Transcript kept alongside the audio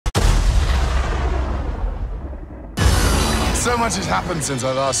So much has happened since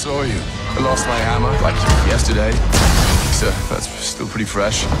I last saw you. I lost my hammer, like yesterday. So that's still pretty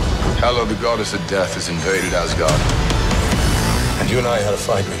fresh. Hela, the goddess of death, has invaded Asgard. And you and I had a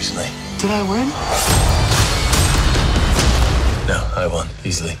fight recently. Did I win? No, I won,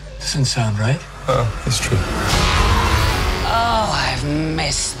 easily. Doesn't sound right. Oh, it's true. Oh, I've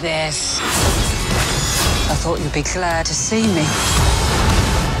missed this. I thought you'd be glad to see me.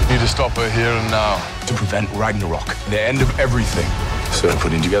 Need to stop her here and now to prevent Ragnarok, the end of everything. So I'm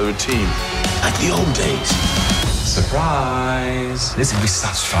putting together a team, like the old days. Surprise! This will be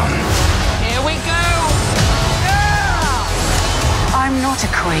such fun. Here we go! I'm not a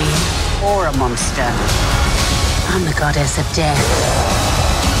queen or a monster. I'm the goddess of death.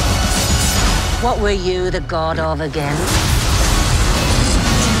 What were you the god of again?